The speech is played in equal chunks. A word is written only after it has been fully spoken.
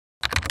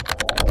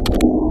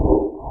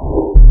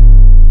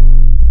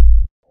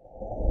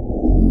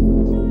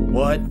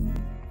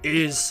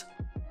is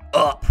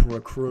up,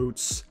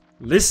 recruits?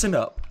 Listen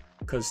up,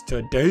 cause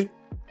today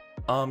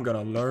I'm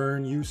gonna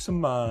learn you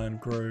some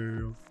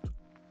Minecraft.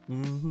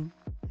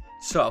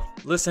 So,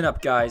 listen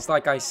up guys,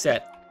 like I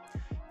said,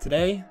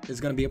 today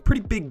is gonna be a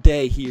pretty big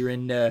day here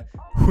in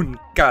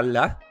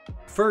Hunkala.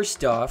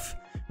 First off,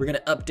 we're gonna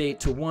update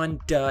to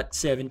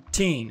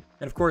 1.17.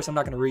 And of course, I'm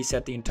not gonna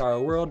reset the entire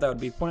world, that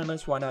would be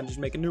pointless. Why not just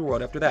make a new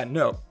world after that?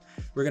 No.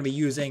 We're gonna be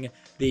using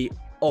the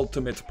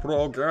ultimate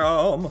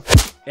program,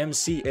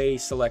 MCA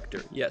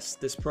Selector. Yes,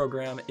 this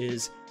program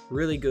is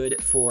really good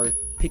for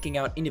picking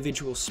out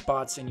individual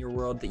spots in your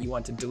world that you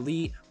want to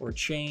delete or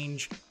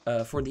change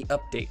for the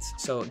updates.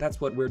 So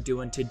that's what we're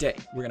doing today.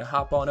 We're gonna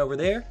hop on over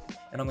there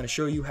and I'm gonna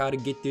show you how to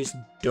get this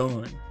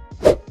done.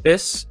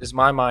 This is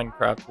my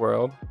Minecraft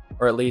world,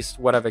 or at least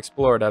what I've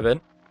explored of it.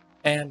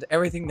 And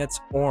everything that's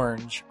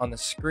orange on the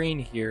screen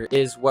here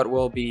is what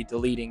we'll be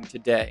deleting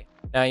today.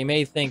 Now you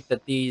may think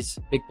that these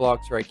big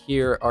blocks right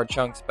here are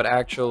chunks, but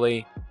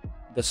actually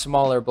the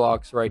smaller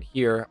blocks right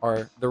here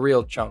are the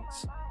real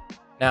chunks.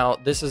 Now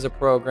this is a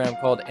program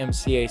called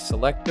MCA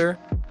Selector.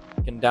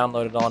 You can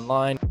download it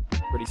online,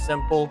 pretty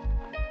simple.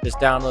 Just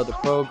download the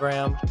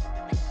program.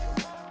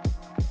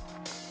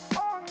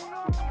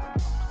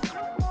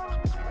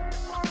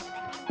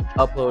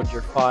 Upload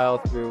your file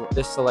through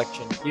this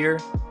selection here.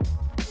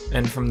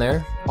 And from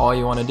there, all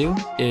you want to do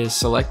is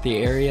select the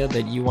area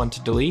that you want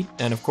to delete,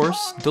 and of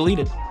course, delete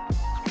it.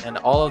 And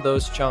all of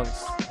those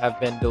chunks have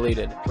been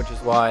deleted, which is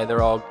why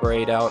they're all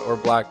grayed out or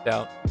blacked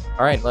out.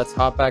 Alright, let's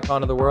hop back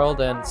onto the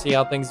world and see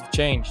how things have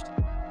changed.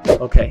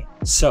 Okay,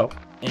 so,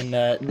 in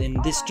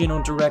this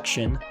general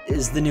direction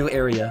is the new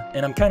area,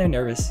 and I'm kind of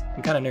nervous.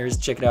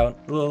 Check it out.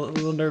 A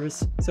little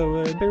nervous,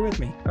 so bear with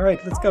me.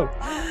 Alright, let's go.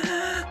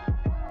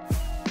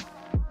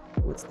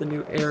 What's the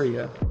new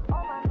area?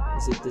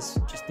 Is it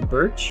just the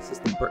birch?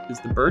 Is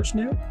the birch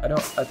new? I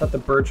thought the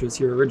birch was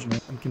here originally.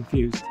 I'm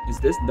confused.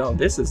 Is this? No,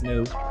 this is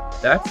new.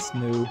 That's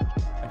new,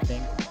 I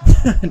think.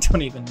 I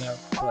don't even know.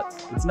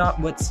 But it's not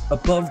what's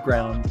above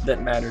ground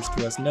that matters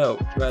to us, no.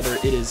 Rather,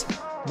 it is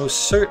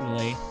most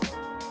certainly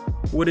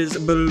what is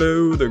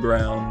below the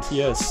ground.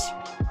 Yes.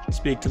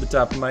 Speak to the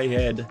top of my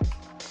head.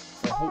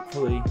 So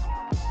hopefully,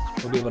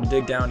 we'll be able to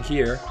dig down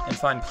here and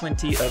find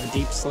plenty of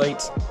deep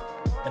slate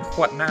and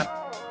whatnot.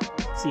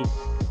 See.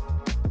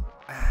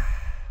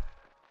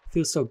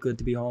 Feels so good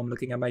to be home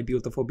looking at my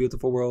beautiful,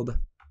 beautiful world.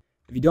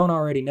 If you don't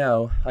already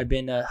know, I've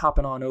been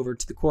hopping on over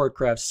to the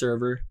Corecraft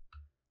server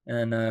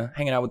and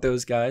hanging out with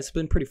those guys. It's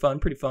been pretty fun,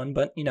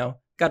 but you know,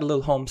 got a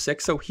little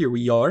homesick, so here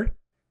we are.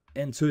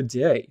 And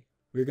today,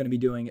 we're going to be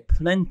doing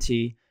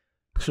plenty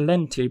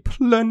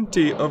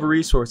of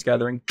resource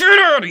gathering. Get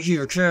out of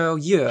here, cow,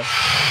 yeah.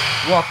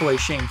 Walk away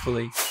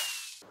shamefully.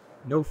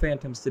 No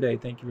phantoms today,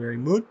 thank you very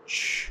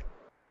much.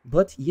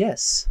 But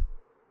yes.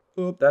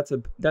 Oh, that's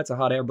a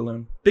hot air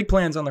balloon. Big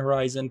plans on the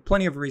horizon,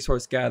 plenty of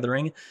resource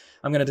gathering.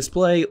 I'm going to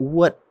display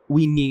what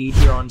we need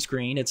here on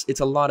screen. It's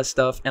a lot of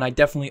stuff, and I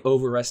definitely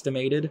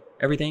overestimated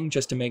everything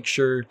just to make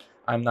sure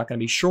I'm not going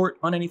to be short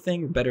on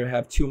anything. Better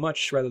have too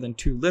much rather than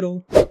too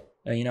little.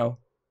 You know,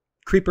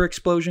 creeper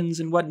explosions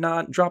and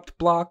whatnot, dropped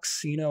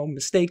blocks, you know,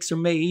 mistakes are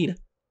made.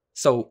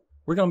 So,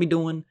 we're going to be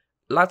doing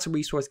lots of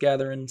resource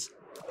gatherings.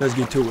 Let's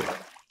get to it.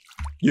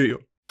 Yeah.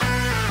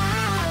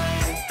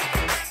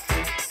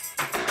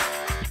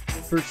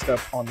 First up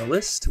on the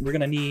list, we're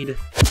gonna need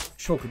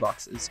shulker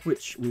boxes,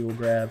 which we will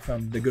grab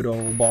from the good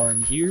old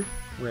barn here,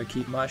 where I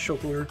keep my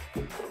shulker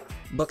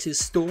boxes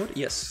stored.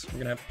 Yes, we're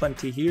gonna have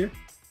plenty here.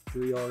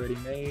 3 already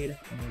made,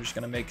 and we're just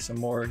gonna make some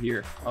more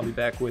here. I'll be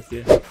back with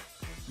you.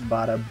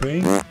 Bada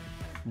bing,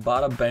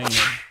 bada bang.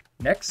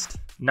 Next,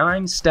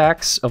 9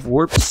 stacks of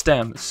warp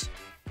stems.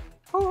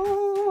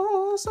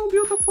 Oh, so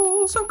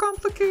beautiful, so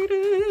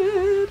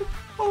complicated.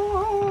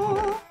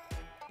 Oh.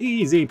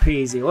 Easy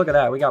peasy, look at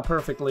that, we got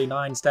perfectly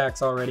 9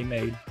 stacks already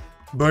made.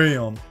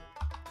 Bam!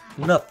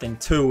 Nothing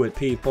to it,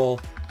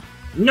 people.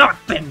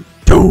 Nothing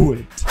to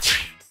it!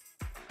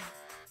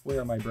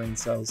 Where are my brain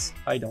cells?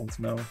 I don't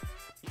know.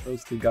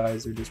 Those 2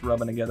 guys are just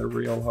rubbing together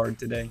real hard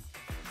today.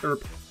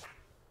 Erp.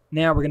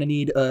 Now we're gonna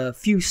need a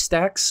few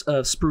stacks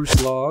of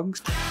spruce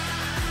logs.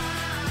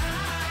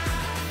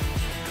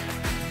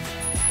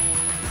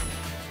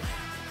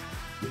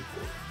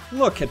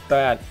 Look at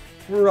that!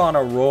 We're on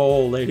a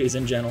roll, ladies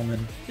and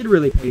gentlemen. It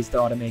really pays to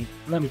automate.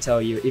 Let me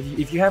tell you,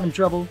 if you're having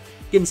trouble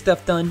getting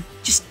stuff done,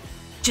 just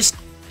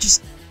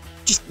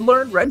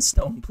learn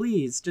redstone,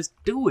 please. Just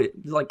do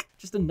it. Like,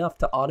 just enough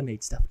to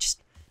automate stuff.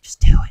 Just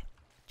do it.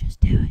 Just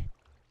do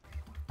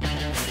it.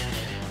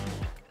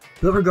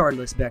 But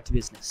regardless, back to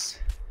business.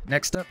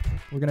 Next up,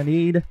 we're gonna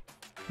need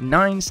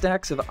 9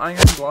 stacks of iron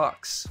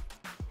blocks.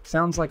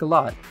 Sounds like a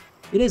lot.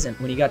 It isn't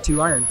when you got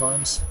 2 iron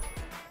farms.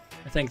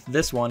 I think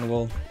this one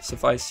will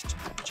suffice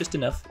just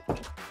enough.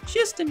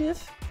 Just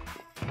enough.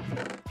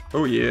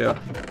 Oh yeah.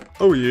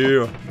 Oh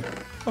yeah.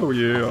 Oh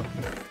yeah.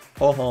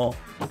 Uh-huh.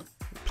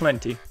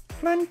 Plenty.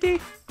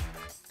 Plenty.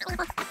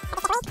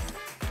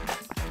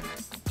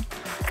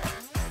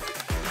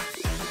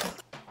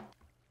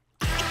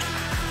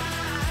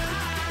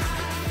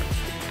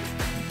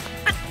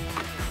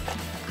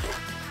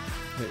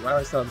 why do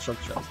I still have the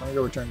shulker shells? Let me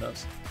go return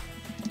those.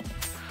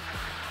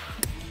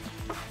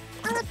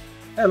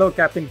 Hello,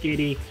 Captain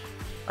Kitty.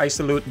 I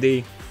salute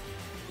thee.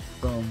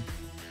 Boom.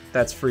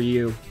 That's for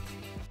you.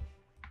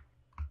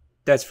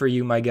 That's for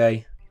you, my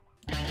guy.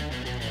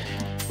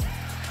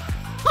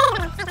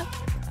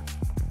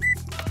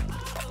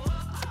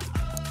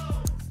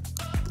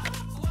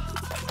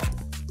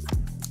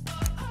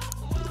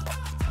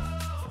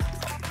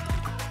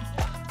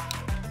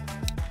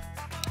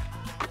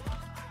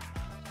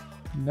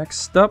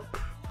 Next up,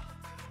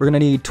 we're gonna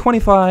need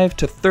 25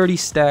 to 30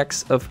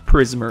 stacks of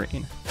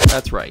prismarine.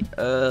 That's right,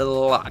 a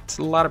lot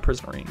of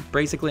prismarine.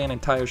 Basically an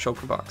entire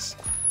shulker box.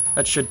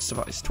 That should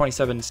suffice.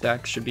 27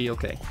 stacks should be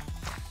okay.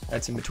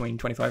 That's in between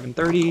 25 and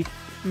 30.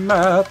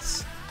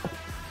 Maths.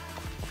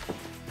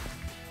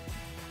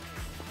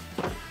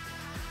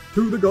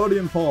 To the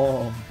Guardian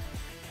Farm.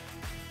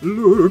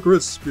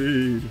 Ludicrous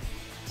speed.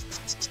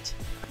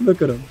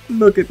 Look at him.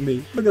 Look at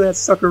me. Look at that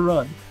sucker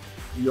run.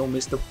 Yo,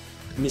 Mr.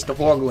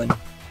 Hoglin.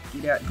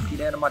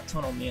 Get out of my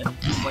tunnel, man.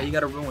 Why you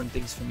gotta ruin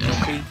things for me,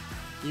 okay?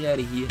 Get out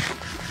of here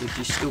with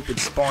your stupid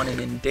spawning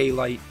in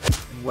daylight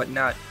and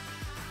whatnot.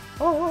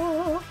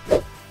 Oh.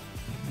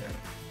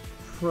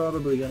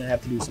 Probably gonna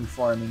have to do some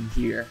farming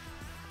here.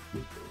 I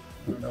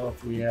don't know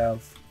if we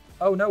have.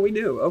 Oh no, we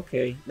do.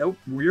 Okay. Nope,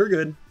 we're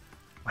good.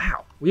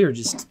 Wow, we are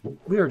just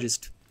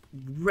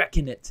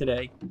wrecking it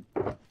today.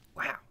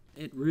 Wow,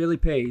 it really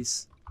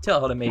pays to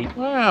automate.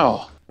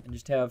 Wow. And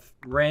just have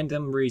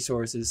random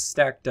resources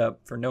stacked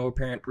up for no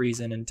apparent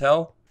reason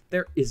until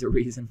there is a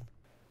reason.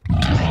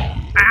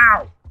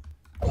 Ow!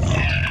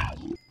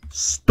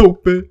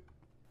 Stupid.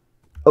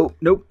 Oh,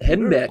 nope.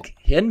 Heading back.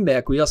 Heading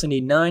back. We also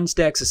need 9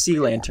 stacks of sea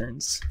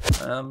lanterns.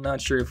 I'm not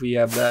sure if we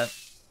have that.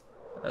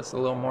 That's a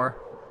little more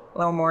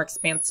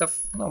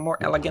expensive, a little more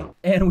elegant.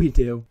 And we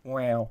do.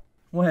 Wow.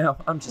 Wow.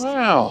 I'm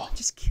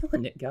just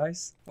killing it,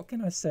 guys. What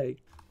can I say?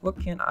 What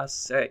can I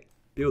say?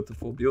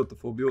 Beautiful,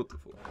 beautiful,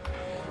 beautiful.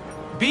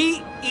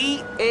 Beautiful.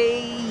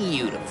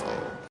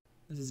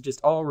 This is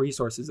just all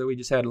resources that we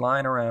just had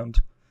lying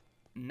around.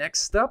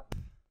 Next up,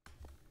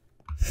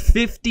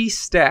 50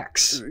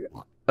 stacks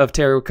of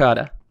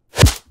terracotta.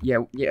 Yeah.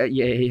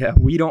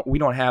 We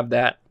don't have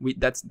that.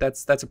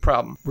 That's a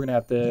problem. We're gonna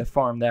have to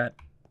farm that,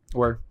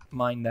 or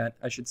mine that,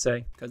 I should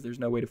say, because there's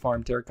no way to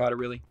farm terracotta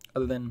really,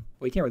 other than,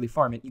 well, you can't really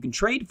farm it. You can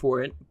trade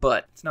for it,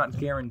 but it's not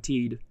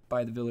guaranteed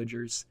by the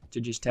villagers to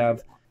just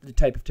have the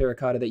type of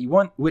terracotta that you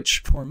want,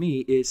 which for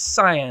me is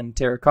cyan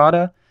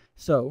terracotta.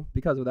 So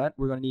because of that,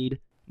 we're gonna need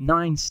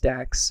 9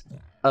 stacks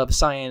of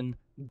cyan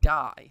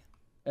dye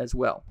as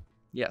well.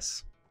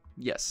 Yes,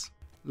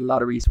 a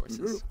lot of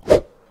resources.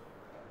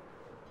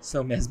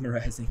 So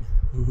mesmerizing.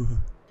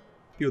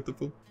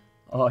 Beautiful.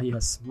 Oh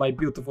yes, my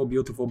beautiful,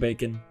 beautiful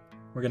bacon.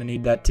 We're gonna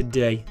need that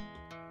today.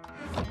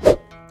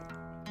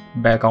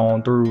 Back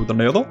on through the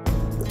nether.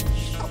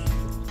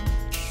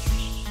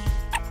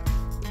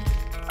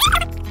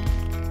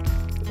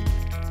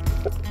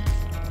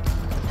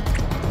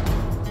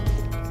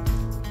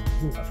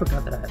 Ooh, I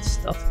forgot that I had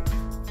stuff.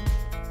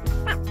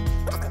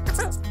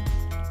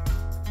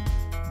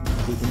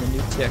 Digging the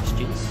new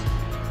textures.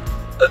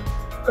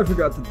 I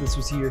forgot that this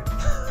was here.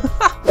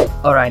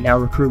 Alright now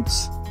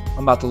recruits,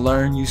 I'm about to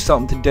learn you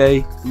something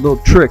today. A little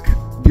trick,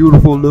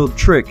 beautiful little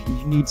trick.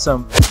 You need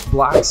some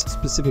blocks,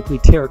 specifically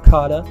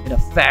terracotta, in a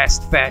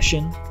fast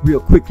fashion, real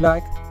quick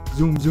like.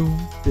 Zoom zoom.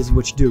 This is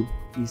what you do.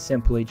 You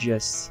simply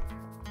just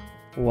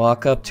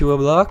walk up to a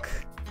block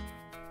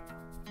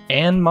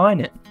and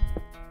mine it.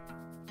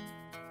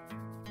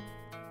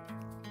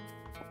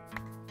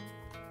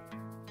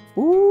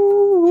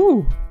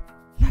 Ooh,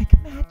 like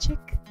magic.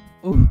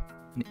 Ooh.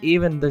 And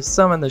even there's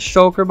some in the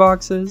shulker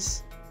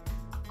boxes.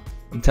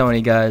 I'm telling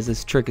you guys,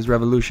 this trick is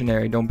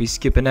revolutionary. Don't be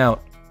skipping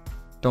out.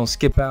 Don't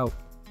skip out.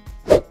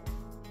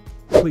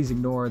 Please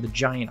ignore the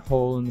giant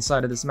hole in the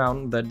side of this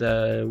mountain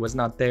that was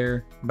not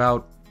there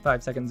about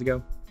 5 seconds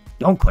ago.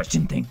 Don't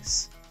question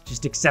things.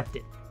 Just accept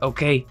it,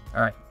 okay?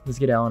 Alright, let's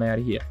get on out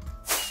of here.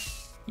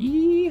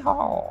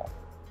 Yeehaw!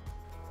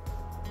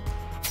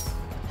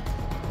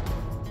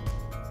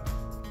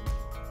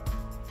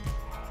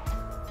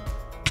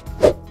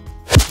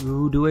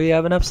 Ooh, do we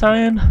have enough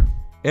cyan?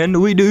 And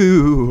we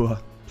do!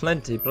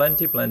 Plenty,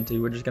 plenty, plenty.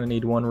 We're just gonna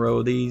need 1 row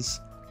of these.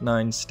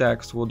 9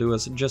 stacks will do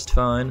us just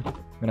fine. I'm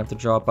gonna have to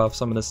drop off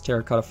some of this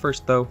terracotta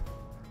first though.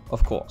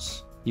 Of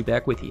course. Be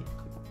back with you.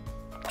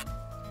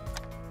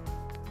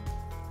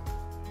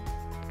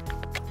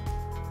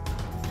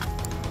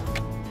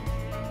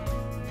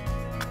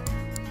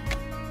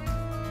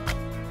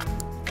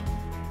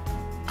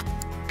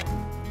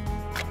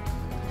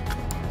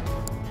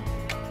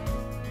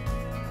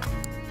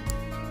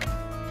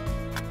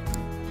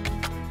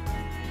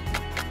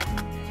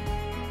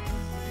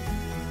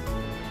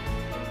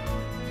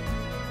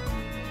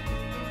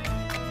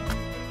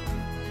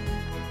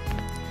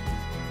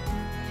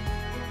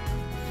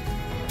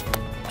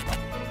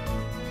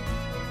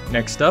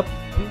 Next up,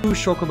 2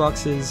 shulker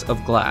boxes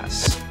of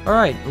glass.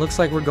 Alright, looks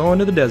like we're going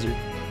to the desert.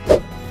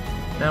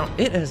 Now,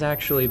 it has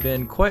actually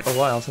been quite a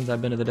while since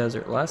I've been to the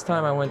desert. Last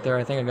time I went there,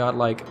 I think I got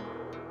like,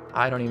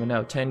 I don't even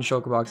know, 10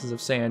 shulker boxes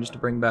of sand just to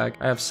bring back.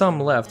 I have some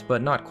left,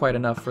 but not quite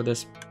enough for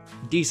this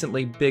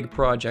decently big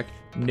project.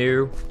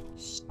 No,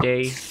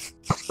 stay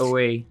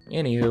away.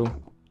 Anywho,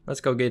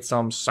 let's go get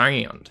some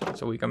sand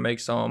so we can make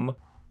some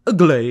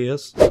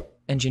glass.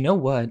 And you know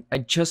what? I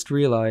just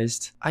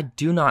realized I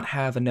do not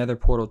have a nether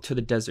portal to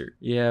the desert.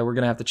 Yeah, we're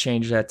gonna have to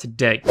change that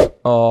today.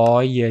 Oh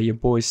yeah, your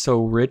boy's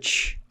so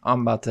rich.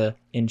 I'm about to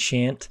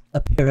enchant a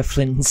pair of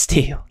flint and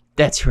steel.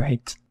 That's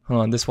right.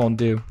 Hold on, this won't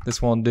do.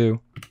 This won't do.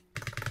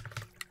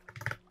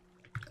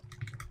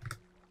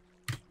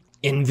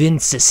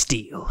 Invinci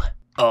steel.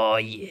 Oh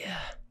yeah.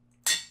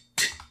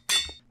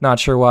 Not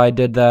sure why I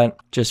did that.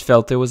 Just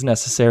felt it was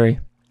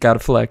necessary. Gotta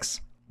flex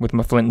with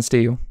my flint and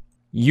steel.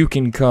 You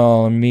can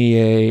call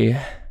me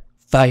a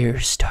fire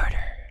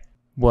starter.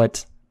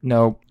 What?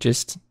 No,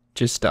 just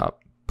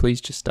stop. Please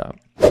just stop.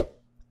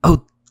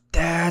 Oh,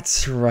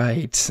 that's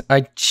right.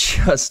 I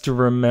just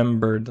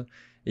remembered.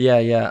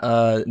 Yeah.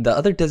 The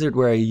other desert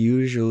where I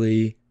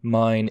usually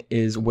mine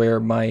is where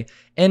my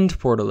end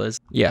portal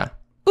is. Yeah.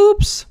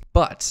 Oops.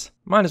 But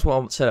might as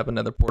well set up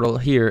another portal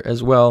here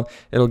as well.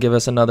 It'll give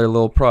us another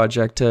little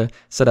project to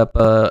set up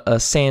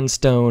a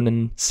sandstone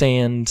and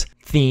sand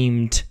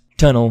themed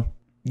tunnel.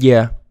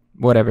 Yeah,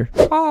 whatever.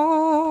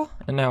 Oh,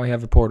 and now we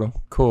have a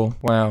portal. Cool.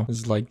 Wow, this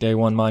is like day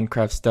one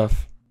Minecraft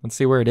stuff. Let's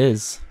see where it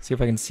is. See if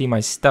I can see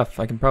my stuff.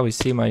 I can probably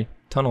see my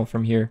tunnel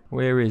from here.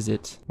 Where is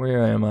it?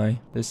 Where am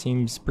I? This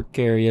seems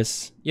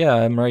precarious. Yeah,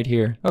 I'm right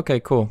here. Okay,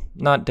 cool.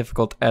 Not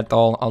difficult at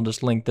all. I'll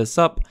just link this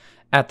up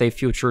at a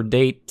future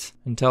date.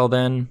 Until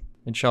then,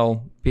 it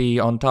shall be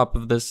on top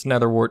of this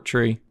nether wart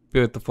tree.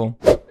 Beautiful.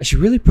 I should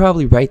really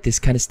probably write this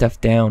kind of stuff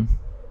down.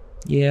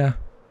 Yeah,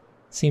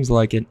 seems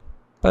like it.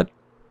 But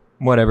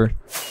whatever.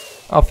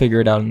 I'll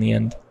figure it out in the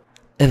end.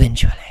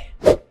 Eventually.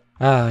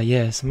 Ah,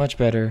 yes, much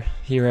better.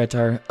 Here at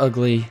our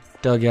ugly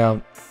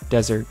dugout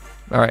desert.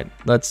 Alright,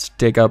 let's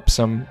dig up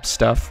some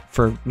stuff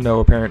for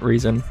no apparent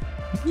reason.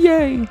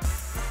 Yay!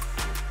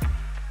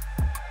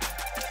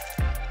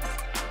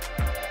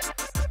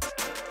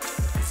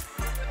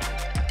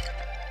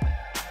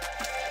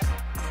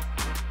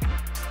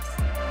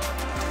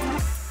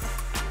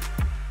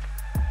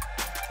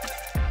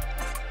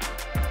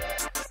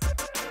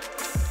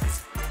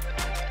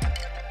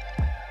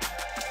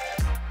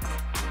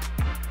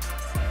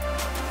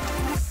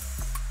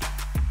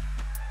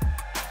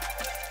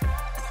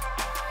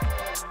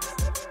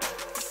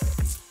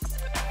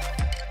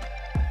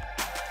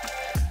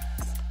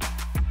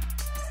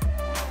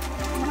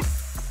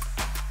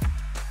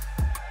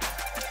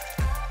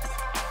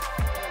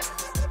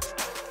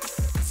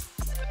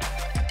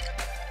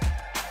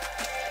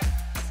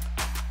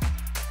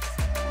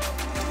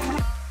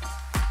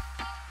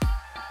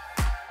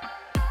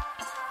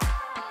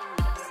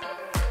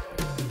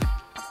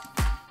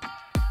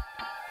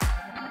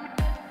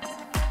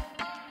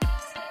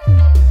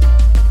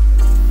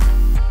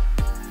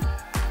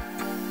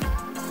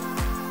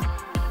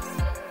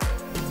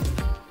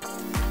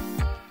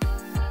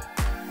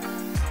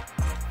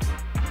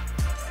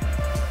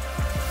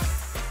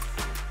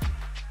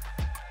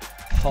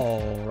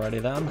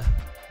 Alrighty then,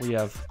 we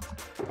have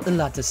a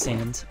lot of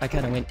sand. I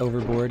kind of went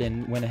overboard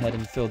and went ahead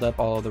and filled up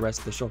all of the rest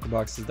of the shulker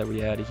boxes that we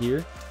had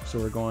here. So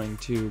we're going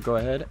to go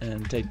ahead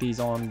and take these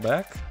on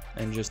back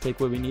and just take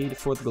what we need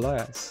for the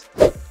glass.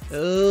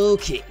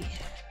 Okay.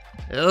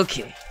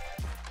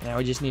 Now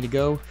we just need to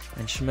go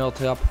and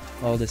smelt up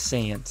all the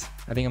sand.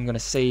 I think I'm going to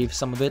save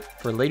some of it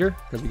for later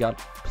because we got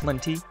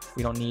plenty.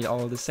 We don't need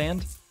all of the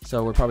sand.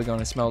 So we're probably going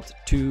to smelt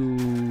 2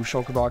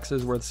 shulker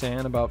boxes worth of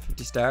sand, about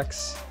 50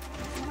 stacks.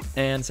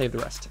 And save the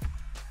rest.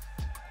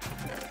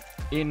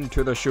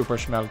 Into the super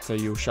smelter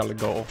you shall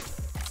go.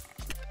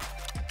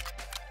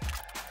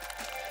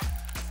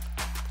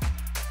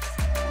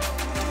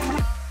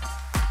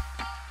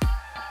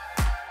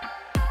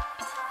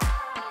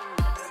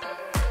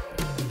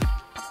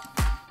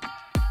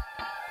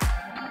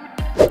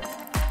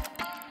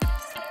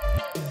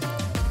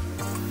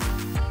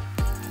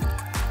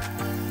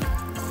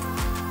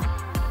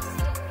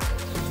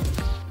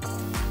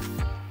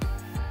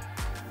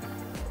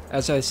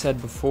 As I said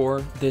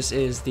before, this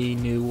is the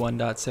new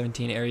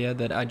 1.17 area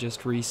that I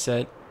just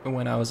reset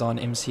when I was on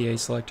MCA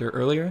Selector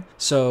earlier.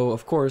 So,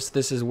 of course,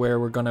 this is where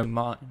we're gonna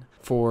mine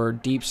for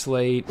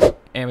deepslate,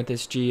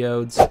 amethyst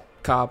geodes,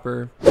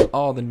 copper,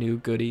 all the new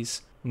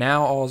goodies.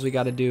 Now all we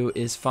gotta do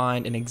is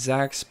find an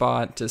exact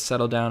spot to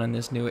settle down in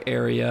this new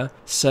area,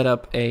 set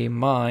up a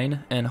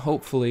mine, and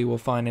hopefully we'll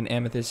find an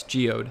amethyst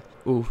geode.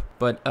 Ooh,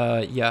 but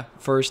yeah,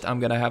 first I'm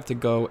gonna have to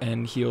go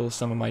and heal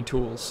some of my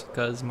tools,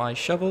 because my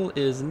shovel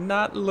is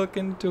not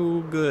looking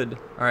too good.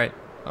 Alright,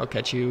 I'll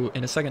catch you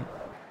in a second.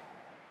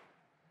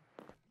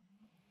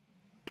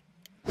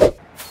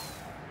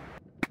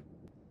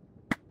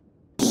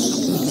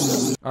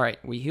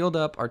 Alright, we healed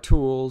up our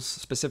tools,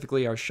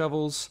 specifically our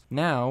shovels.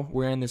 Now,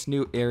 we're in this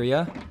new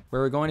area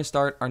where we're going to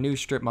start our new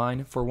strip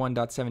mine for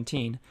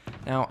 1.17.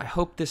 Now, I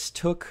hope this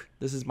took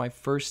This is my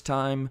first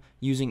time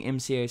using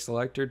MCA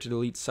Selector to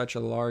delete such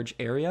a large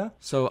area.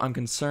 So I'm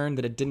concerned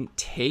that it didn't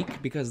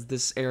take because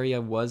this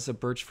area was a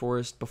birch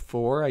forest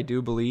before, I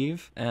do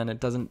believe. And it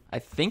doesn't, I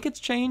think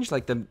it's changed.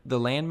 Like the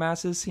land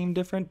masses seem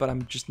different, but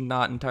I'm just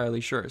not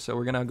entirely sure. So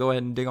we're gonna go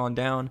ahead and dig on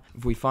down.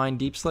 If we find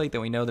deep slate,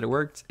 then we know that it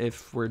worked.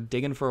 If we're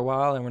digging for a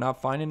while and we're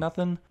not finding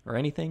nothing or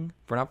anything,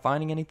 if we're not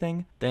finding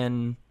anything,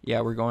 then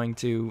yeah, we're going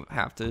to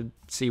have to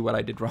see what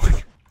I did wrong.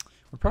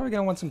 We're probably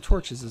gonna want some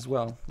torches as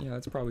well. Yeah,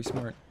 that's probably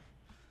smart.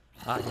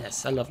 Ah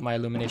yes, I love my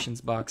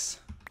illuminations box.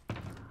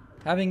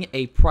 Having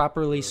a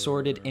properly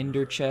sorted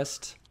ender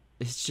chest,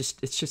 it's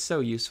just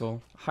so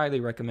useful. Highly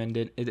recommend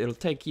it. It'll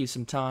take you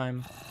some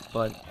time,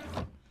 but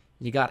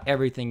you got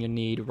everything you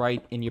need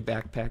right in your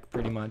backpack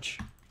pretty much.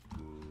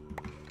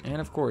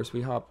 And of course,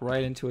 we hop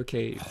right into a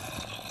cave.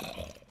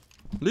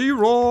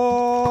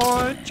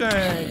 Leroy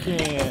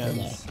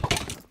Jenkins!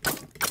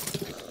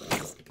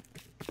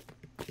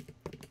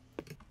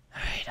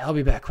 I'll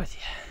be back with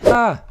you.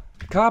 Ah!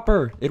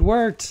 Copper! It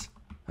worked!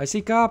 I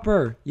see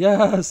copper!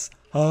 Yes!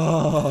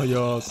 Oh,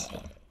 yes.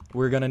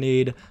 We're gonna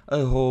need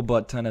a whole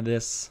butt ton of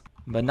this.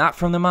 But not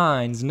from the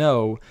mines,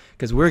 no.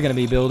 Because we're gonna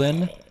be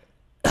building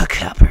a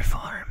copper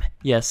farm.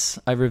 Yes,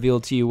 I've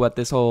revealed to you what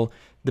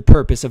the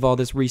purpose of all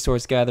this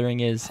resource gathering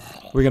is.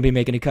 We're gonna be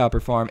making a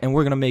copper farm, and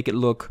we're gonna make it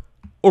look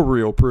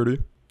real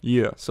pretty.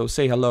 Yeah, so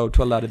say hello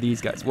to a lot of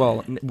these guys.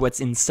 Well, what's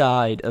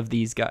inside of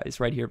these guys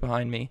right here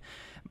behind me.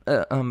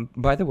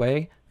 By the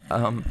way,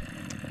 I'm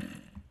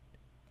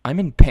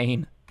in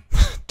pain.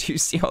 Do you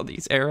see all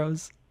these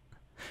arrows?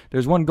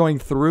 There's one going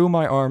through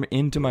my arm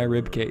into my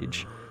rib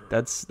cage.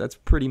 That's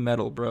pretty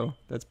metal, bro.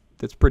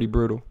 That's pretty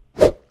brutal.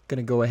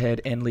 Gonna go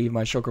ahead and leave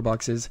my shulker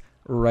boxes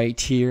right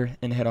here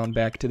and head on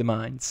back to the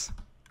mines.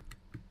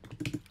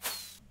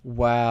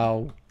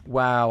 Wow,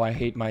 I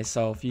hate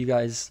myself. You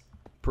guys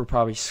were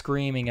probably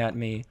screaming at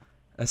me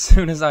as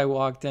soon as I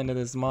walked into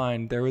this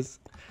mine. There was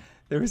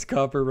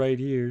copper right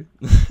here.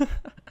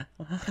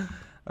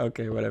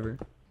 Okay, whatever.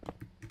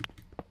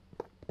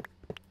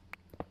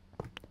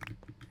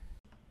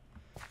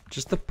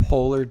 Just the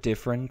polar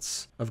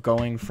difference of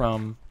going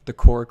from the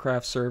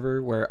Corecraft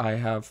server where I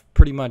have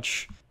pretty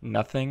much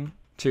nothing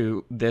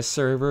to this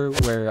server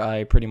where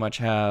I pretty much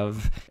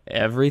have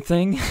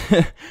everything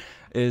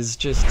is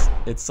just,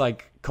 it's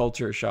like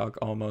culture shock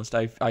almost.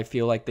 I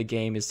feel like the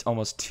game is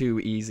almost too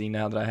easy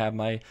now that I have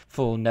my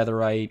full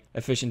netherite,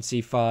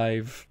 efficiency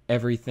 5,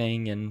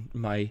 everything, and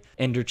my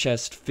ender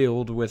chest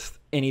filled with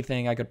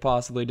anything I could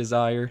possibly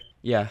desire.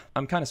 Yeah,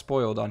 I'm kind of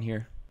spoiled on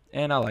here,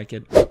 and I like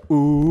it.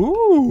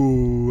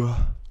 Ooh,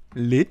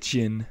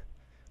 lichen.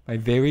 My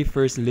very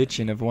first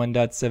lichen of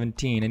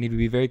 1.17. I need to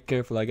be very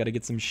careful. I gotta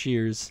get some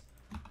shears.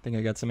 I think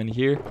I got some in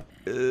here.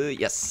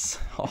 Yes.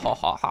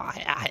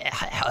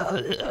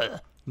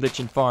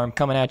 Lichen farm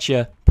coming at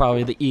you.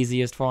 Probably the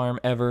easiest farm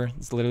ever.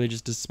 It's literally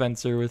just a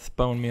dispenser with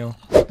bone meal.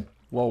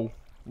 Whoa.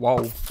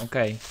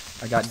 Okay.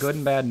 I got good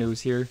and bad news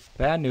here.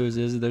 Bad news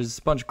is there's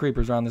a bunch of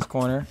creepers around this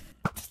corner.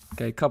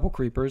 Okay, a couple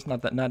creepers.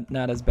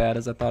 Not as bad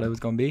as I thought it was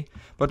gonna be.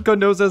 But good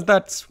news is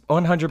that's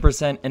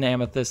 100% an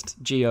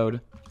amethyst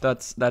geode.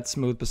 That's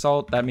smooth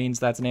basalt. That means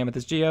that's an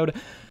amethyst geode.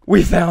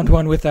 We found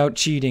one without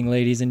cheating,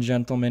 ladies and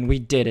gentlemen. We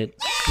did it.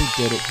 We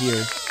did it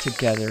here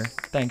together.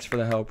 Thanks for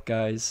the help,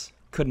 guys.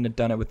 Couldn't have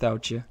done it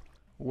without you.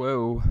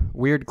 Whoa,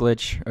 weird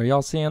glitch. Are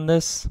y'all seeing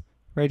this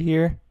right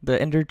here?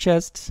 The ender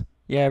chest?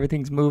 Yeah,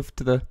 everything's moved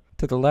to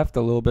the left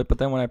a little bit, but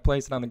then when I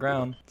place it on the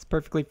ground, it's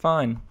perfectly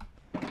fine.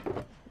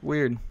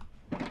 Weird.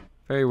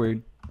 Very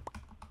weird.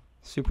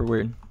 Super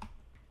weird.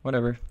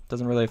 Whatever.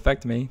 Doesn't really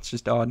affect me. It's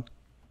just odd.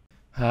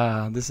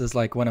 Ah, this is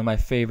like one of my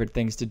favorite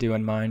things to do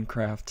in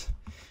Minecraft.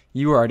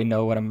 You already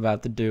know what I'm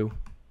about to do.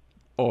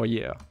 Oh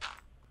yeah.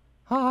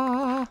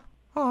 I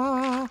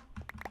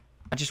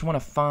just want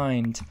to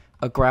find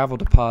a gravel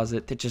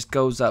deposit that just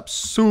goes up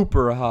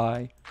super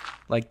high.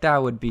 Like,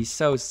 that would be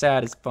so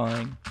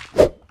satisfying.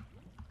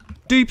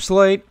 Deep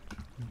slate.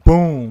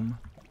 Boom.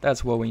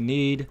 That's what we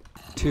need.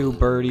 2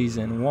 birdies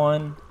in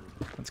 1.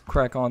 Let's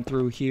crack on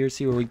through here,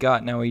 see what we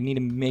got. Now we need to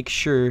make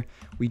sure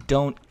we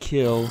don't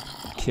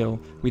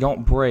we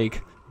don't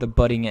break the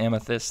budding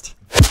amethyst.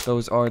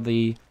 Those are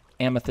the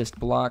amethyst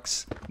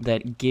blocks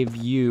that give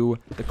you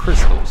the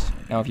crystals.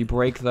 Now if you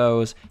break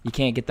those, you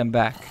can't get them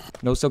back.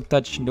 No silk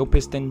touch, no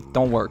piston,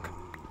 don't work.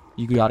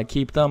 You gotta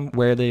keep them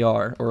where they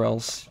are, or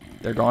else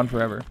they're gone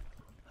forever.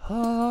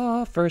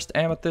 Ah, first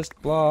amethyst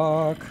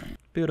block.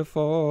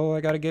 Beautiful.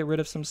 I gotta get rid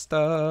of some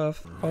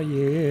stuff. Oh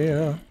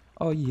yeah.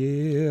 Oh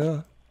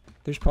yeah.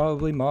 There's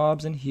probably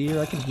mobs in here.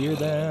 I can hear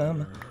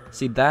them.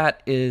 See,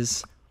 that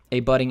is a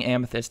budding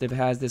amethyst. If it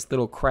has this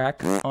little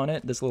crack on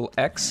it, this little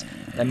X,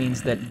 that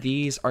means that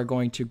these are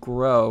going to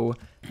grow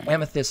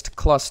amethyst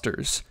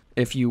clusters.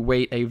 If you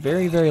wait a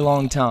very, very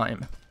long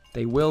time,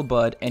 they will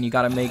bud, and you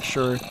gotta make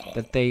sure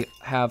that they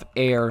have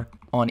air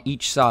on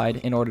each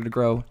side in order to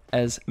grow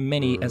as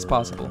many as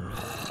possible.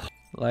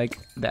 Like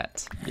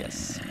that.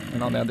 Yes.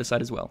 And on the other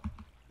side as well.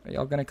 Are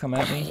y'all gonna come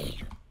at me?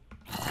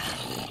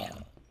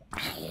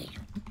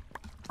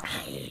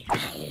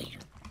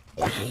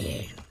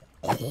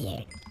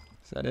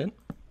 Is that it?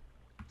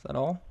 Is that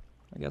all?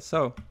 I guess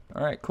so.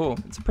 Alright, cool.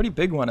 It's a pretty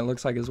big one, it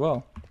looks like, as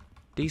well.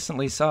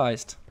 Decently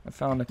sized. I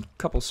found a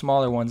couple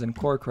smaller ones in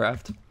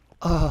Corecraft.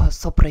 Oh,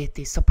 so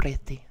pretty, so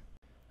pretty.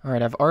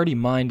 Alright, I've already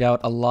mined out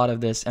a lot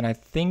of this, and I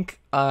think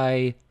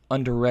I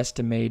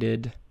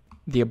underestimated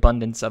the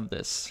abundance of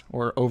this,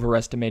 or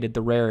overestimated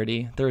the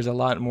rarity. There's a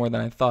lot more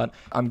than I thought.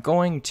 I'm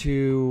going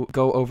to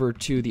go over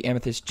to the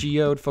Amethyst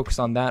Geode, focus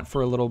on that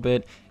for a little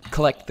bit,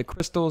 collect the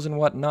crystals and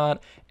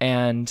whatnot,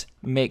 and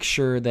make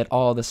sure that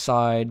all the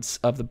sides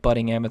of the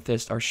budding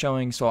amethyst are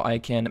showing so I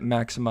can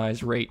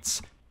maximize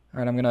rates.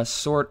 Alright, I'm going to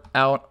sort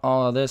out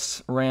all of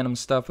this random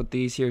stuff with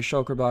these here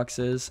shulker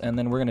boxes, and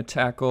then we're going to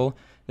tackle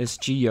this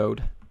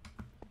geode.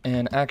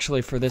 And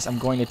actually for this, I'm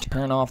going to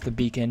turn off the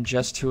beacon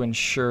just to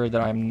ensure that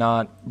I'm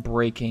not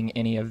breaking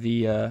any of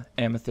the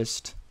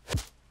amethyst.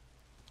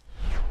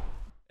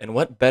 And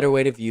what better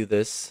way to view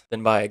this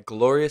than by a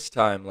glorious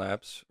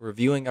time-lapse,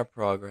 reviewing our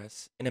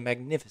progress in a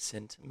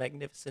magnificent,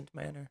 magnificent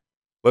manner.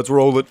 Let's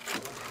roll it.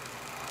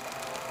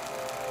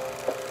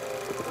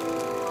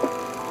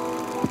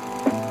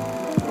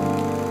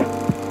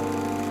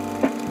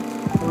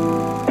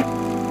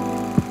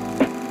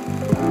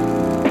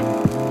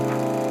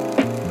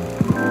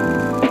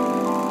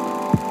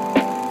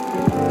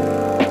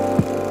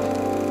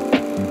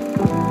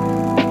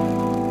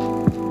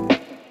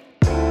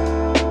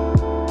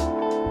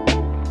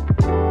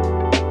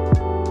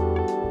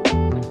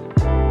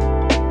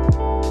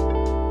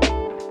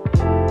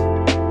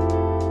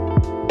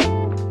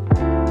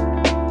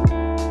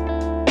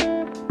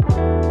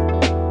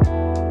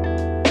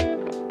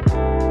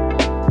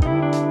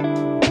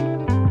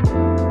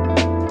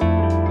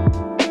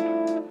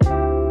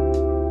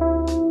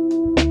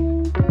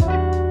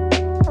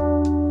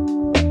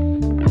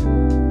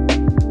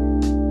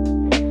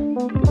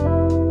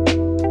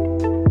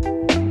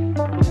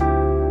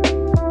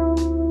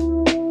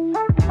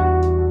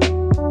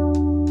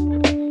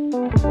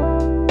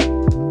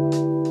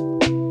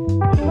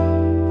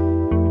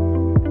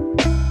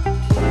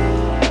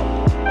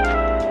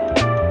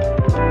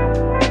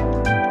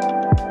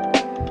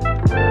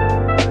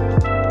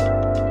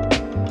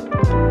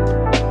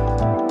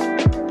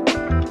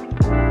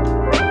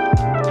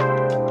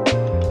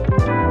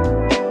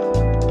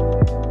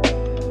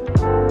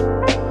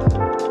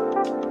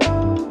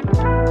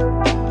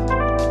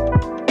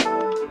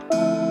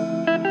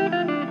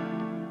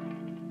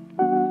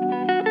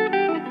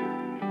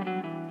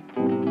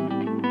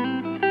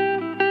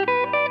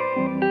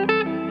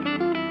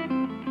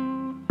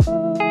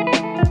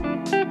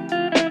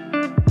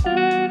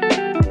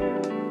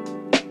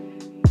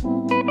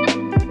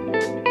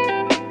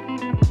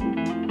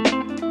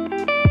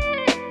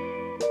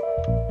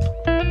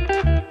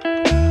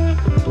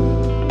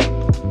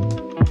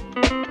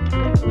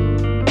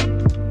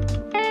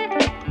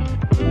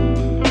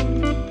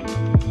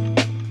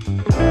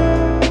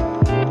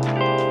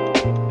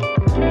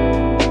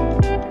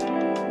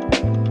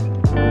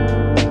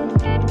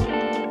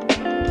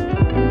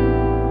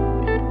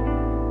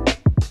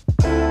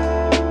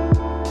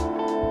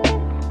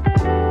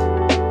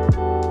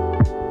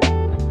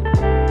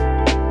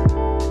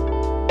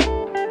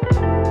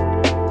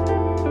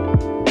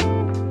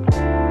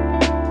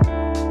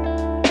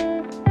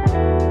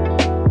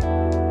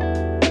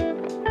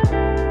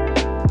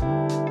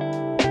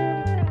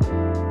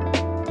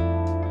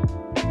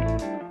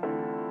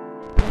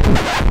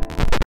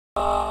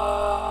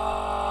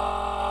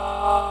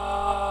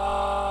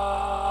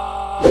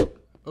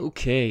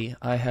 Okay,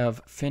 I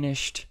have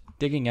finished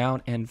digging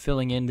out and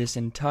filling in this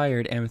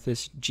entire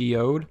amethyst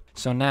geode.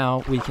 So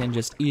now we can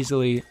just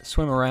easily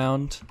swim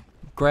around,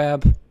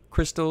 grab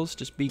crystals,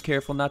 just be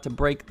careful not to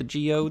break the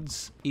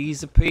geodes.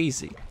 Easy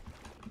peasy.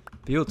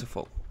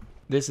 Beautiful.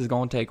 This is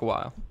going to take a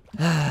while.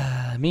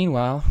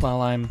 Meanwhile,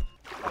 while I'm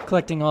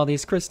collecting all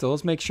these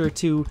crystals, make sure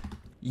to,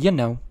 you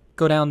know,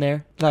 go down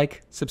there,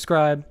 like,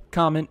 subscribe,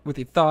 comment with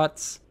your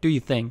thoughts, do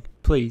your thing.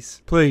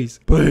 Please, please,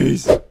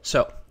 please.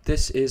 So,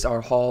 this is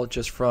our haul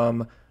just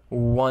from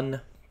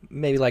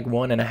maybe like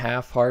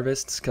 1.5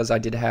 harvests, because I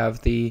did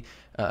have the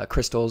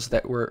crystals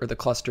that were, or the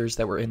clusters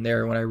that were in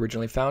there when I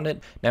originally found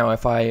it. Now,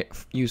 if I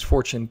use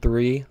Fortune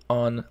 3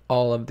 on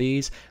all of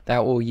these,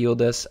 that will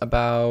yield us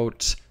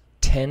about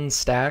 10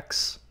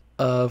 stacks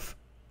of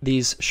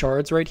these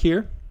shards right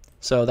here.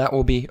 So that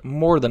will be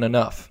more than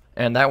enough.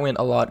 And that went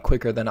a lot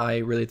quicker than I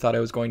really thought it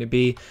was going to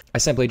be. I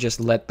simply just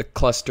let the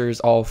clusters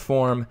all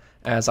form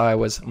as I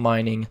was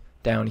mining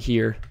down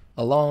here.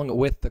 Along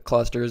with the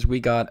clusters, we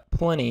got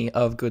plenty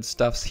of good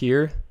stuffs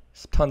here.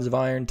 Tons of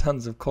iron,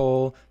 tons of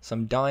coal,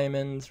 some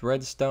diamonds,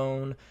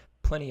 redstone,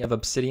 plenty of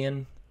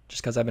obsidian,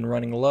 just because I've been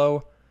running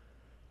low,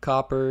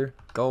 copper,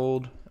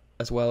 gold,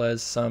 as well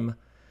as some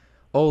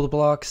old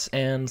blocks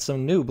and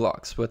some new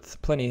blocks with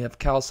plenty of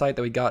calcite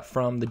that we got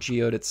from the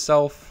geode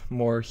itself.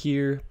 More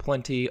here,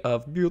 plenty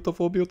of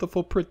beautiful,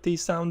 beautiful, pretty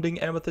sounding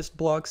amethyst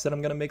blocks that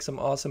I'm going to make some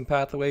awesome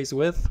pathways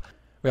with.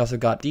 We also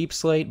got deep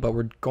slate, but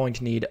we're going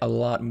to need a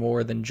lot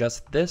more than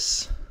just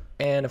this.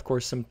 And of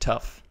course some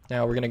tuff.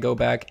 Now we're going to go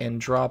back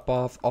and drop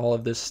off all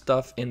of this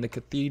stuff in the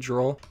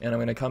cathedral, and I'm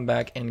going to come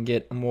back and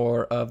get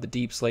more of the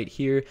deep slate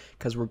here,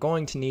 because we're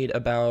going to need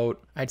about,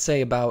 I'd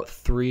say about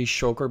 3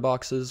 shulker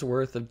boxes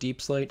worth of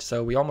deep slate,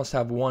 so we almost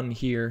have 1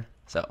 here,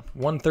 so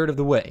 1/3 of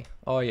the way.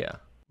 Oh yeah.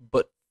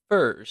 But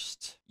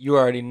first, you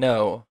already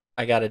know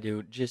I gotta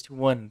do just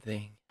one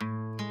thing.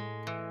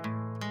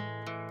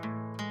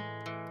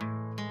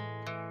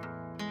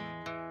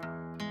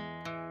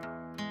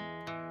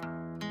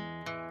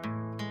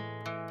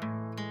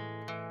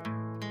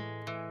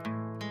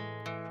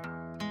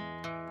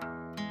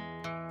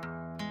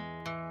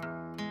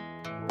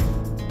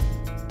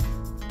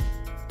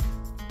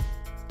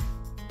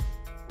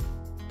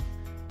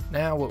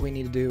 Now what we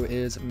need to do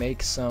is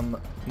make some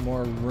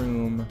more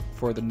room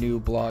for the new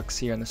blocks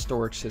here in the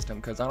storage system,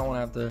 because I don't want to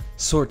have to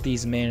sort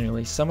these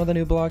manually. Some of the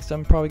new blocks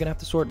I'm probably going to have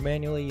to sort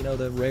manually, you know,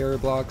 the rarer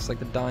blocks like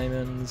the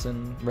diamonds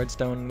and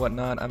redstone and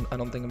whatnot. I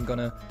don't think I'm going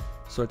to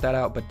sort that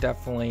out, but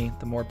definitely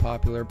the more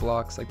popular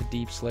blocks like the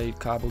deep slate,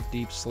 cobbled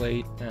deep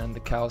slate, and the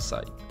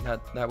calcite.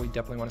 That we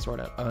definitely want to sort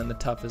out. And the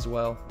tough as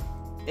well.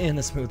 And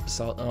the smooth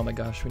basalt. Oh my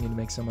gosh, we need to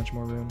make so much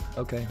more room.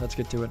 Okay, let's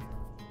get to it.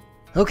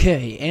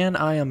 Okay, and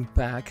I am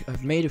back.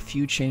 I've made a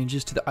few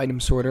changes to the item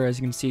sorter, as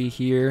you can see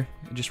here.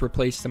 I just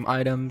replaced some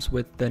items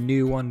with the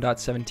new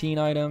 1.17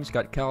 items.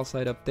 Got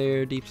calcite up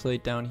there, deep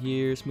slate down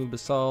here, smooth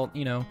basalt,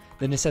 you know,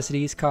 the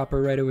necessities,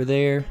 copper right over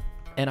there.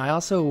 And I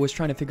also was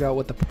trying to figure out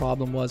what the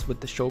problem was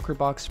with the shulker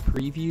box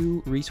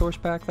preview resource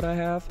pack that I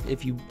have.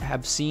 If you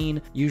have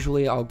seen,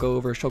 usually I'll go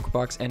over a shulker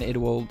box and it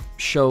will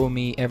show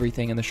me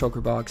everything in the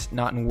shulker box,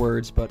 not in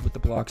words, but with the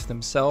blocks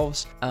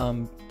themselves.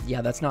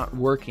 Yeah, that's not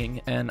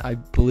working, and I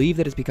believe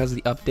that it's because of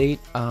the update.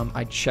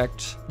 I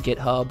checked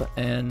GitHub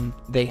and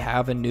they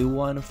have a new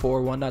one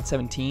for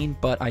 1.17,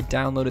 but I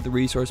downloaded the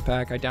resource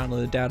pack, I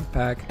downloaded the data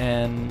pack,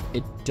 and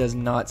it does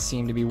not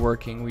seem to be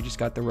working. We just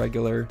got the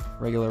regular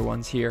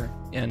ones here.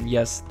 And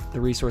yes,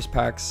 the resource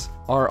packs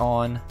are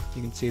on.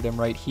 You can see them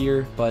right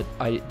here, but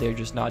they're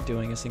just not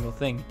doing a single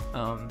thing.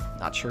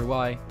 Not sure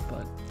why,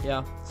 but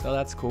yeah, so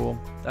that's cool.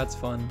 That's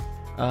fun.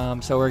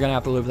 So we're gonna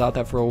have to live without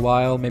that for a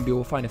while. Maybe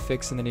we'll find a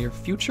fix in the near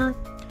future.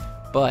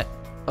 But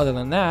other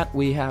than that,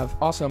 we have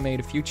also made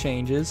a few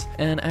changes.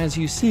 And as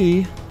you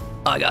see,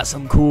 I got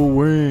some cool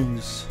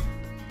wings.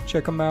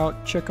 Check them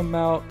out, check them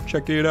out,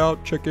 check it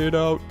out, check it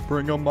out.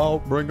 Bring them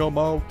out, bring them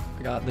out.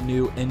 I got the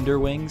new Ender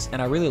wings, and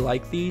I really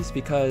like these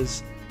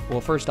because,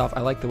 well, first off,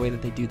 I like the way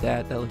that they do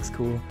that. That looks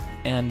cool.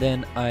 And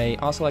then I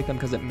also like them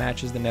because it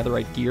matches the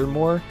netherite gear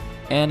more.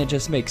 And it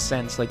just makes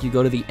sense. Like, you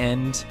go to the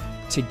end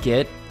to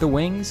get the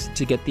wings,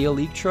 to get the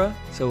elytra,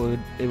 so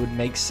it would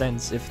make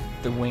sense if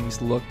the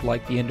wings looked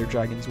like the Ender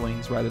Dragon's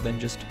wings rather than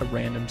just a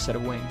random set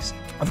of wings.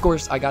 Of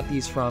course, I got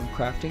these from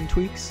Crafting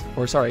Tweaks,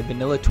 or sorry,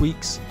 Vanilla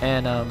Tweaks,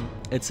 and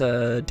it's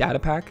a data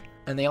pack.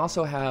 And they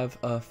also have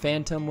a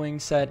Phantom Wing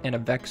set and a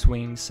Vex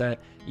Wing set.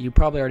 You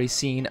probably already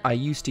seen, I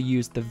used to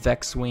use the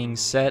Vex Wing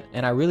set,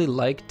 and I really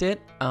liked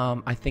it.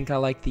 I think I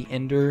like the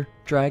Ender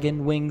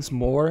Dragon wings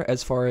more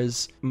as far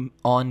as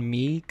on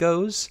me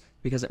goes,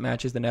 because it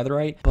matches the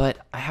netherite.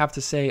 But I have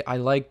to say, I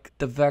like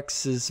the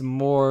Vexes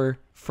more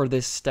for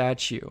this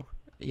statue.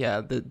 Yeah,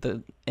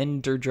 the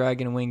Ender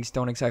Dragon wings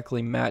don't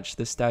exactly match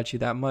the statue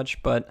that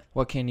much, but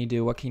what can you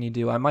do? What can you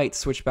do? I might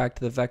switch back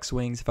to the Vex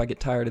wings if I get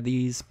tired of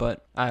these,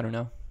 but I don't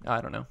know.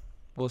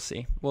 We'll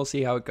see. We'll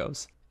see how it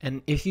goes.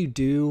 And if you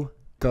do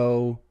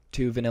go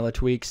to Vanilla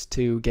Tweaks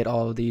to get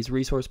all of these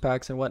resource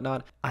packs and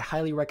whatnot, I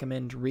highly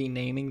recommend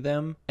renaming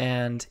them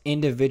and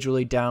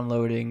individually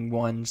downloading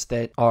ones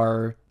that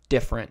are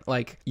different.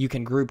 Like, you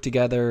can group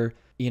together,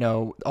 you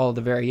know, all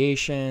the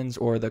variations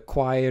or the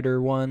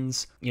quieter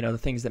ones, you know, the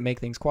things that make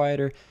things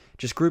quieter.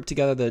 Just group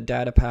together the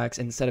data packs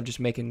instead of just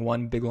making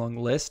one big long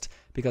list,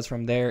 because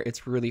from there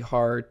it's really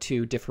hard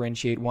to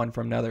differentiate one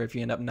from another. If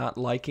you end up not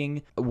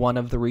liking one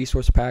of the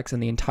resource packs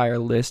and the entire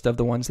list of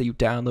the ones that you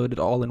downloaded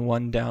all in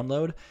one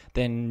download,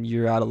 then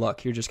you're out of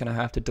luck. You're just going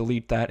to have to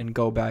delete that and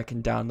go back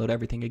and download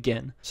everything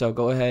again. So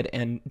go ahead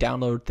and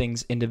download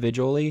things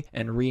individually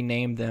and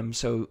rename them,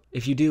 so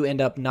if you do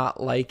end up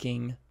not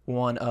liking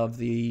one of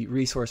the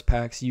resource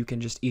packs, you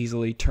can just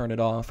easily turn it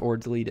off or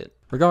delete it.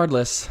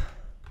 Regardless,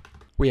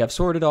 we have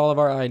sorted all of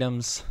our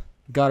items,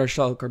 got our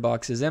shulker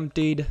boxes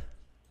emptied.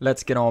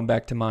 Let's get on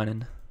back to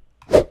mining.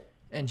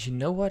 And you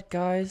know what,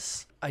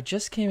 guys? I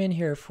just came in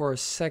here for a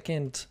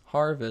second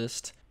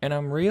harvest, and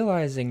I'm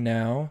realizing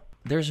now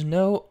there's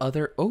no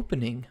other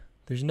opening.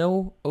 There's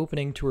no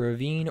opening to a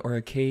ravine or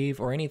a cave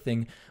or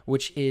anything,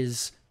 which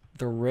is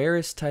the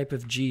rarest type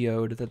of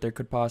geode that there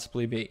could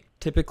possibly be.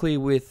 Typically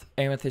with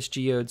amethyst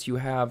geodes, you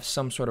have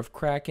some sort of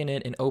crack in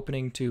it, an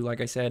opening to, like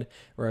I said,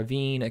 a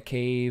ravine, a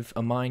cave,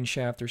 a mine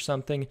shaft or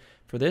something.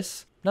 For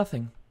this,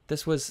 nothing.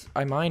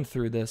 I mined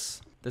through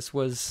this. This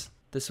was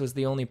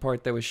the only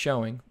part that was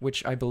showing,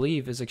 which I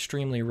believe is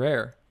extremely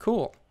rare.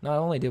 Cool. Not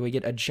only did we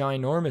get a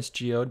ginormous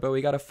geode, but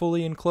we got a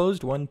fully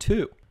enclosed one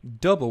too.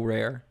 Double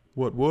rare.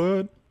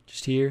 What?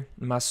 Just here,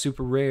 in my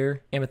super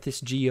rare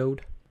amethyst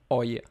geode.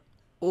 Oh yeah.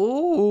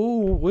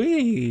 Oh,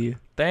 wee.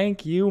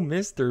 Thank you,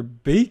 Mr.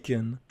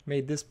 Beacon.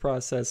 Made this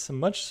process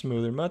much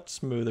smoother, much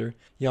smoother.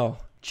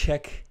 Y'all,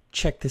 check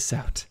this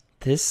out.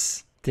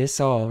 This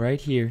all right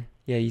here.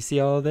 Yeah, you see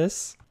all of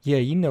this? Yeah,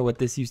 you know what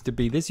this used to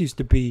be. This used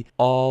to be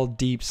all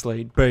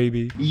deepslate,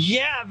 baby.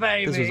 Yeah,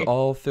 baby. This was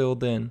all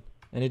filled in,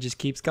 and it just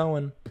keeps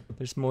going.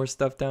 There's more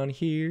stuff down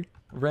here,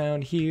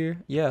 around here.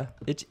 Yeah,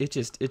 it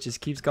just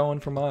keeps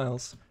going for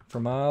miles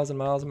and miles and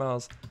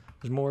miles.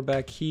 There's more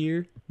back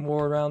here,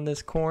 more around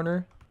this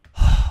corner.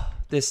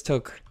 This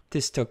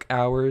took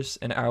hours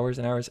and hours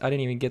and hours. I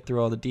didn't even get through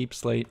all the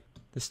deepslate.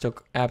 This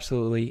took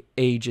absolutely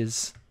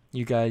ages,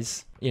 you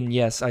guys. And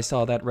yes, I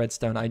saw that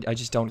redstone. I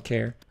just don't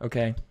care,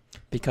 okay?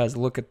 Because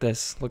look at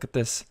this. Look at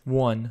this.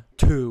 1,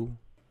 2,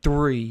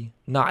 3.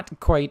 Not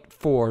quite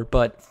 4,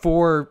 but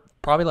 4,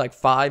 probably like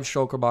 5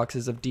 shulker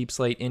boxes of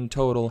deepslate in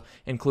total,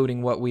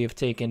 including what we have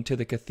taken to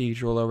the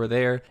cathedral over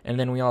there. And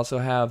then we also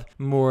have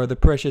more of the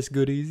precious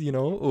goodies, you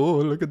know. Oh,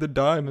 look at the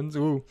diamonds.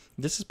 Ooh.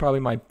 This is probably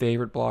my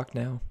favorite block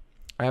now.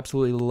 I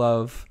absolutely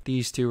love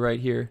these two right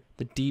here.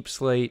 The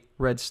deepslate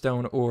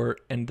redstone ore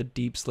and the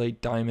deepslate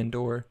diamond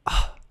ore.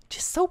 Ah,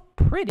 just so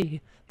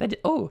pretty.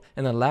 Oh,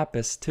 and the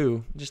lapis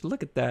too. Just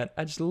look at that.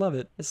 I just love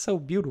it. It's so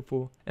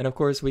beautiful. And of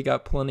course, we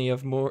got plenty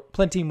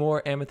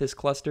more amethyst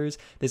clusters.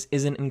 This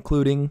isn't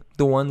including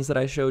the ones that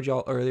I showed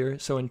y'all earlier.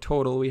 So in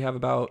total, we have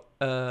about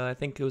I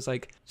think it was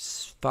like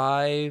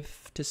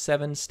 5 to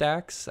 7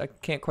 stacks. I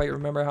can't quite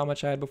remember how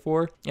much I had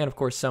before. And of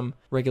course, some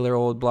regular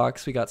old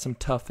blocks. We got some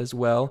tough as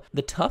well.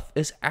 The tough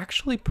is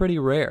actually pretty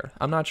rare.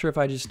 I'm not sure if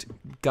I just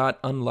got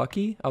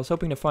unlucky. I was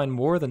hoping to find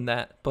more than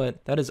that,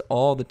 but that is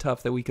all the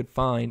tough that we could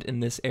find in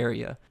this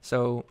area.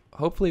 So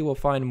hopefully we'll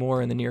find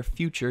more in the near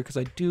future because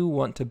I do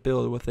want to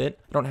build with it.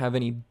 I don't have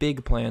any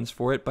big plans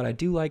for it, but I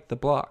do like the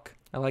block.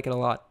 I like it a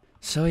lot.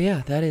 So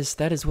yeah, that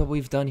is what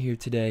we've done here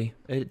today.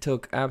 It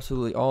took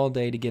absolutely all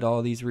day to get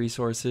all these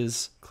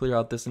resources, clear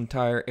out this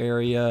entire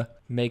area,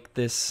 make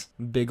this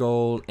big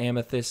old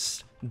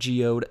amethyst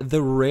geode,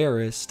 the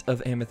rarest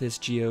of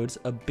amethyst geodes,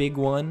 a big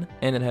one,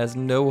 and it has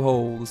no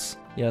holes.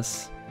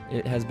 Yes,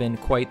 it has been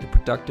quite the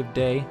productive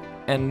day.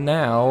 And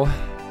now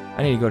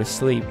I need to go to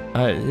sleep.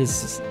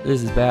 This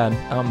is bad.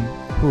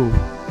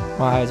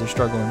 My eyes are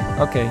struggling.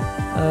 Okay,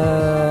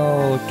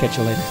 I'll catch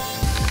you later.